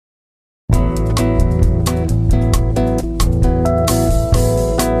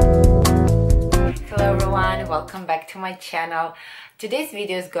welcome back to my channel. Today's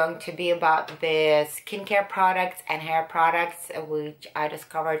video is going to be about the skincare products and hair products which I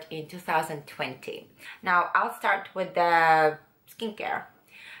discovered in 2020. Now I'll start with the skincare.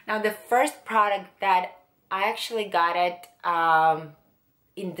 Now the first product that I actually got it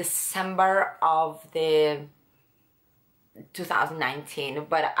in December of the 2019,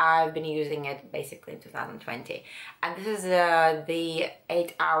 but I've been using it basically in 2020, and this is the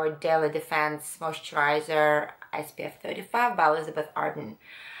 8-Hour Daily Defense Moisturizer SPF 35 by Arden.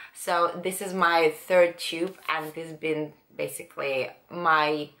 So this is my third tube, and this has been basically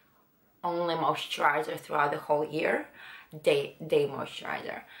my only moisturizer throughout the whole year, day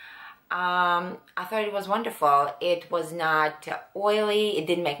moisturizer. I thought it was wonderful. It was not oily. It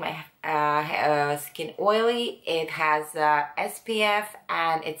didn't make my skin oily. It has SPF,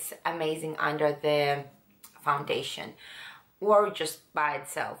 and it's amazing under the foundation or just by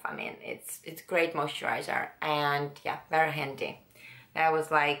itself. I mean, it's great moisturizer, and yeah, very handy. That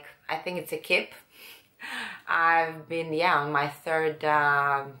was like, I think it's a keep. I've been on my third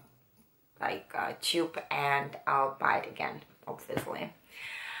tube, and I'll buy it again, obviously.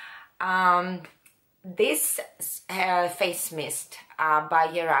 This face mist by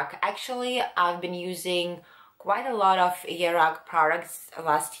Lierac. Actually, I've been using quite a lot of Lierac products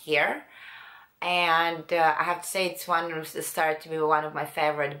last year, and I have to say it's started to be one of my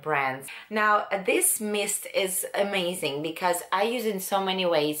favorite brands. Now this mist is amazing because I use it in so many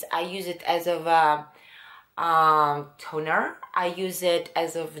ways. I use it as of a toner, I use it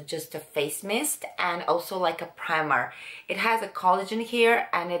as of just a face mist, and also like a primer. It has a collagen here,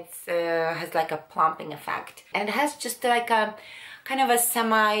 and it has like a plumping effect, and it has just like a kind of a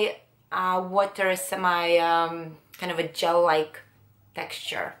semi water, semi kind of a gel like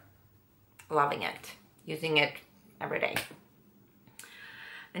texture. Loving it, using it every day.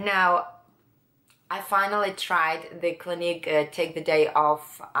 Now I finally tried the Clinique Take the Day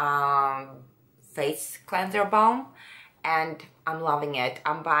Off face cleanser balm, and I'm loving it.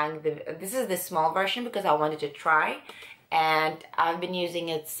 I'm buying this is the small version because I wanted to try, and I've been using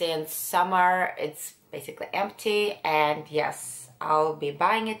it since summer. It's basically empty, and yes, I'll be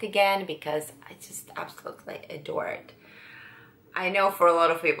buying it again because I just absolutely adore it. I know for a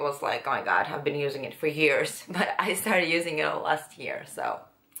lot of people it's like, oh my god, I've been using it for years, but I started using it last year, so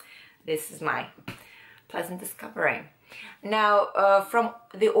this is my pleasant discovery. Now from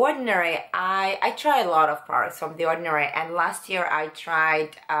The Ordinary, I tried a lot of products from The Ordinary, and last year I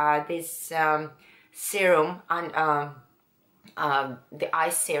tried this serum on the eye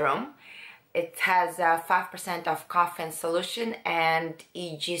serum. It has 5% of caffeine solution and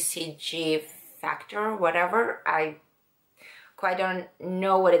EGCG factor, whatever. I quite don't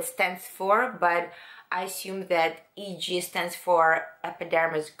know what it stands for, but I assume that EG stands for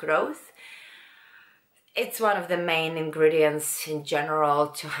epidermis growth. It's one of the main ingredients in general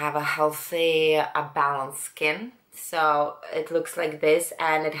to have a healthy, balanced skin. So it looks like this,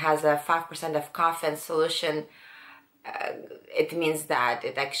 and it has a 5% of caffeine solution. It means that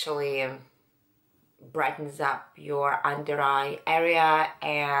it actually brightens up your under eye area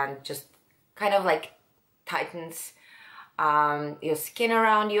and just kind of like tightens your skin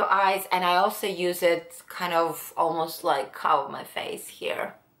around your eyes. And I also use it kind of almost like cover my face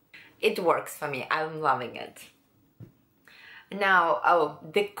here. It works for me. I'm loving it. Now,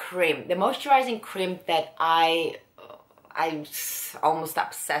 the cream, the moisturizing cream that I'm almost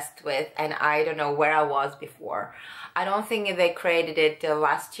obsessed with, and I don't know where I was before. I don't think they created it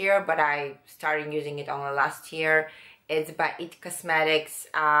last year, but I started using it only last year. It's by It Cosmetics,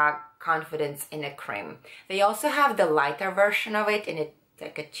 Confidence in a Cream. They also have the lighter version of it in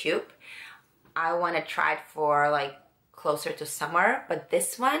like a tube. I want to try it for like closer to summer, but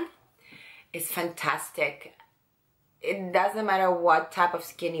this one is fantastic. It doesn't matter what type of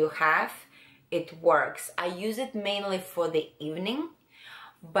skin you have, it works. I use it mainly for the evening,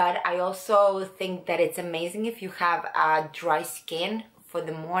 but I also think that it's amazing if you have dry skin for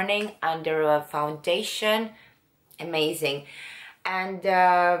the morning under a foundation. Amazing. And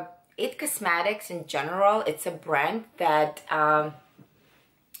It Cosmetics in general, it's a brand that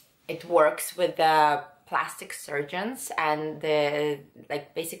it works with the plastic surgeons, and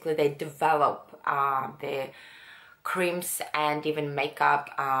basically they develop the creams and even makeup.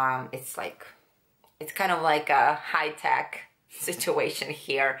 It's kind of like a high-tech situation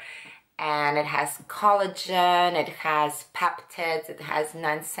here, and it has collagen, it has peptides, it has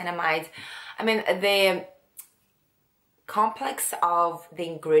niacinamides. I mean, the complex of the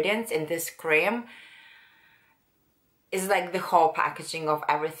ingredients in this cream is like the whole packaging of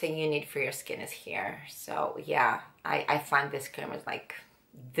everything you need for your skin is here. So yeah, I find this cream is like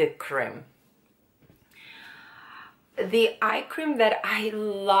the cream. The eye cream that I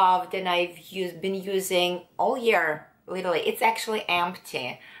loved and been using all year, literally, it's actually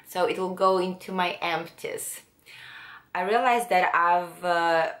empty, so it will go into my empties. I realized that I've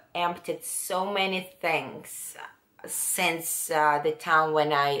emptied so many things since the time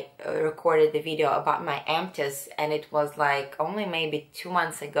when I recorded the video about my empties, and it was like only maybe 2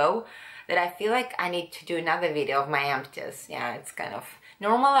 months ago, that I feel like I need to do another video of my empties. Yeah, it's kind of,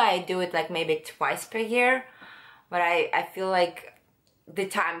 normally I do it like maybe twice per year, but I feel like the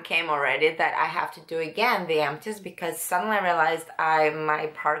time came already that I have to do again the empties, because suddenly I realized my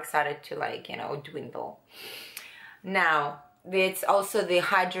product started to, like, you know, dwindle. Now, it's also the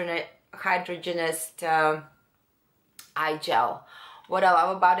Hydragenist eye gel. What I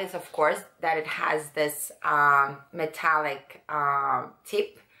love about it is, of course, that it has this metallic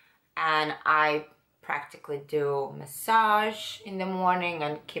tip, and I practically do massage in the morning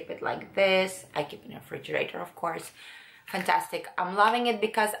and keep it like this. I keep it in the refrigerator, of course. Fantastic. I'm loving it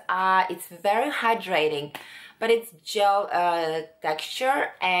because it's very hydrating, but it's gel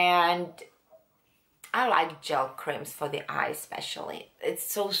texture, and I like gel creams for the eye especially. It's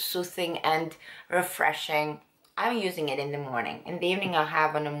so soothing and refreshing. I'm using it in the morning. In the evening I'll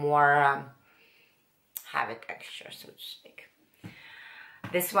have on a more heavy texture, so to speak.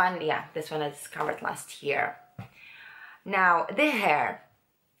 This one, yeah, this one I discovered last year. Now, the hair.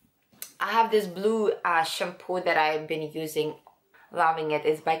 I have this blue shampoo that I've been using, loving it.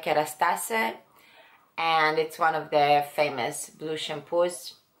 It's by Kerastase, and it's one of the famous blue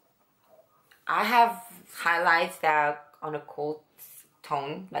shampoos. I have highlights that are on a cool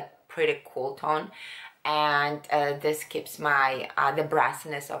tone, like pretty cool tone, and this keeps my the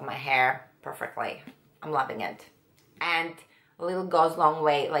brassiness of my hair perfectly. I'm loving it, and a little goes a long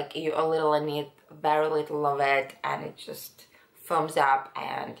way. Like, you a little need very little of it, and it just foams up,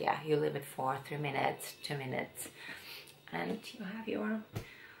 and yeah, you leave it for 3 minutes, 2 minutes, and you have your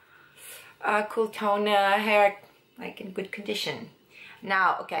cool tone hair, like, in good condition.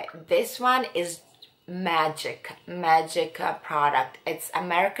 Now, okay, this one is magic product. It's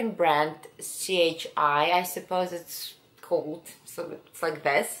American brand CHI, I suppose it's called. So it's like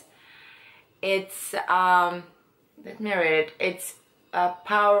this. It's let me read it. It's a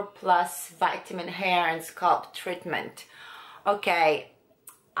Powerplus vitamin hair and scalp treatment. Okay,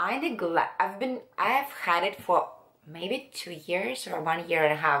 I've had it for maybe 2 years or 1.5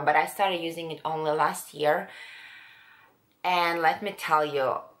 years, but I started using it only last year. And let me tell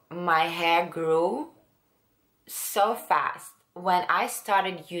you, my hair grew so fast. When I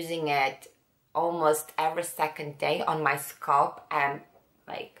started using it almost every second day on my scalp, and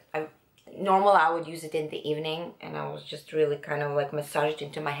like, normally I would use it in the evening, and I was just really kind of like massaged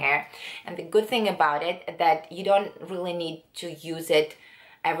into my hair. And the good thing about it, that you don't really need to use it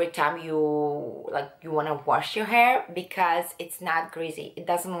every time you want to wash your hair, because it's not greasy. It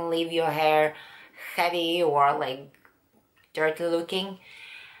doesn't leave your hair heavy or like dirty looking.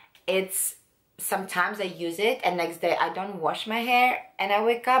 It's sometimes I use it and next day I don't wash my hair, and I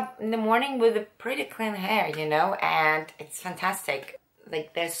wake up in the morning with a pretty clean hair, you know, and it's fantastic.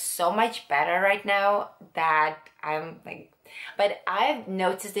 Like, there's so much better right now that I'm like, but I've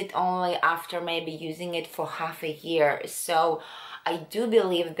noticed it only after maybe using it for half a year. So I do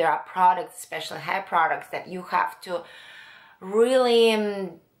believe there are products, especially hair products, that you have to really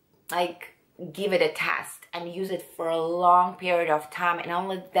like give it a test and use it for a long period of time, and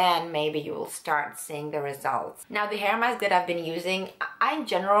only then maybe you will start seeing the results. Now, the hair mask that I've been using, in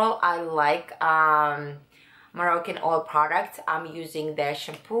general, I like Moroccanoil products. I'm using their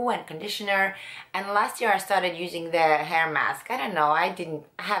shampoo and conditioner, and last year I started using their hair mask. I don't know, I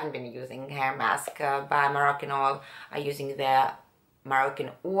haven't been using hair mask by Moroccanoil. I'm using their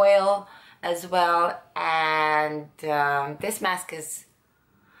Moroccanoil as well, and this mask is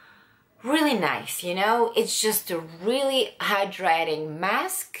really nice, you know. It's just a really hydrating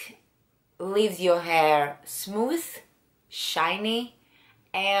mask, leaves your hair smooth, shiny,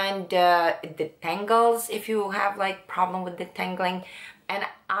 and detangles if you have like problem with detangling. And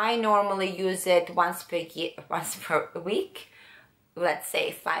I normally use it once per week, let's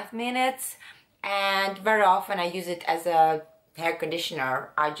say 5 minutes, and very often I use it as a hair conditioner.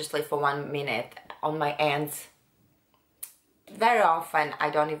 I just leave for 1 minute on my ends. Very often I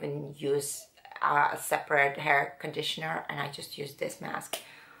don't even use a separate hair conditioner, and I just use this mask.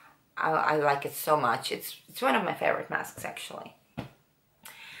 I like it so much. It's one of my favorite masks, actually.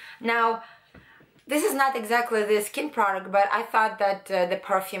 Now, this is not exactly the skin product, but I thought that the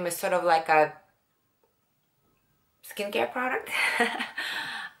perfume is sort of like a skincare product.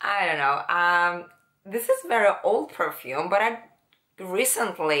 I don't know. This is very old perfume, but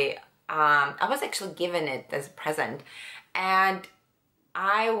recently I was actually given it as a present, and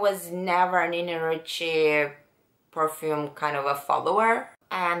I was never an Ricci perfume kind of a follower.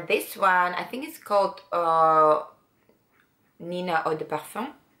 And this one, I think it's called Nina Eau de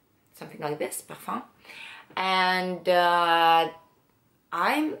Parfum, something like this, Parfum. And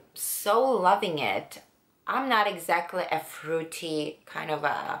I'm so loving it. I'm not exactly a fruity kind of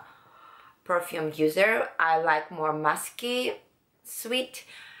a perfume user. I like more musky, sweet.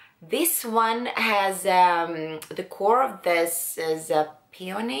 This one has, the core of this is a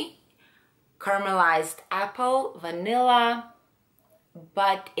peony, caramelized apple, vanilla,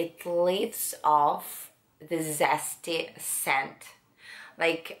 but it leaves off the zesty scent.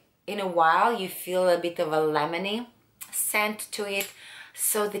 Like in a while you feel a bit of a lemony scent to it.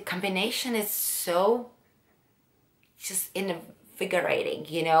 So the combination is so just invigorating,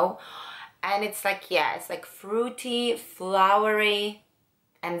 you know? And it's like, yeah, it's like fruity, flowery,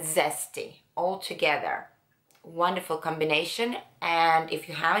 and zesty all together. Wonderful combination. And if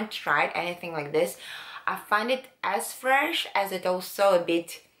you haven't tried anything like this, I find it as fresh as it also a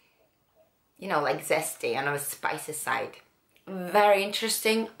bit, you know, like zesty on a spicy side. Very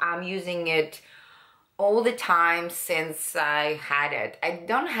interesting. I'm using it all the time since I had it. I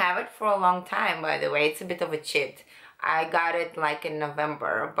don't have it for a long time, by the way. It's a bit of a cheat. I got it like in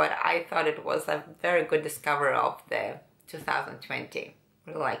November, but I thought it was a very good discovery of the 2020.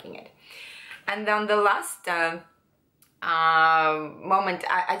 Really liking it. And then the last moment,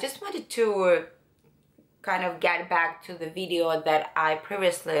 I just wanted to kind of get back to the video that I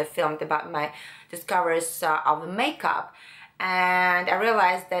previously filmed about my discoveries of makeup. And I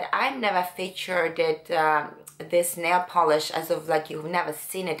realized that I've never featured it, this nail polish, as of like you've never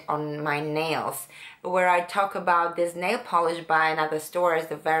seen it on my nails, where I talk about this nail polish by another store.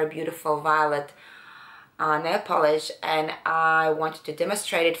 It's a very beautiful violet nail polish, and I wanted to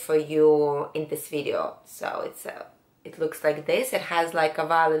demonstrate it for you in this video. So it looks like this. It has like a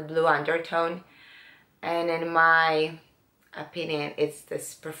violet blue undertone, and in my opinion it's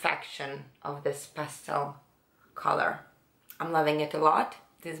this perfection of this pastel color. I'm loving it a lot.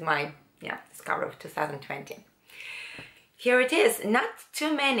 This is my discovery of 2020. Here it is. Not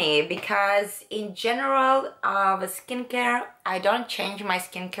too many, because in general of skincare I don't change my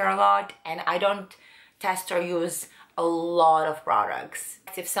skincare a lot, and I don't test or use a lot of products.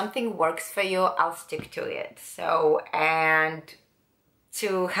 If something works for you, I'll stick to it. So, and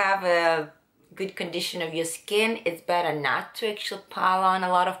to have a good condition of your skin, it's better not to actually pile on a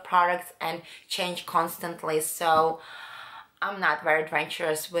lot of products and change constantly. So I'm not very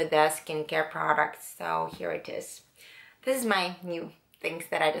adventurous with the skincare products. So here it is. This is my new things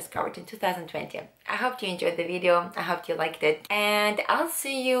that I discovered in 2020. I hope you enjoyed the video. I hope you liked it. And I'll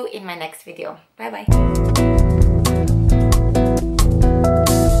see you in my next video. Bye bye.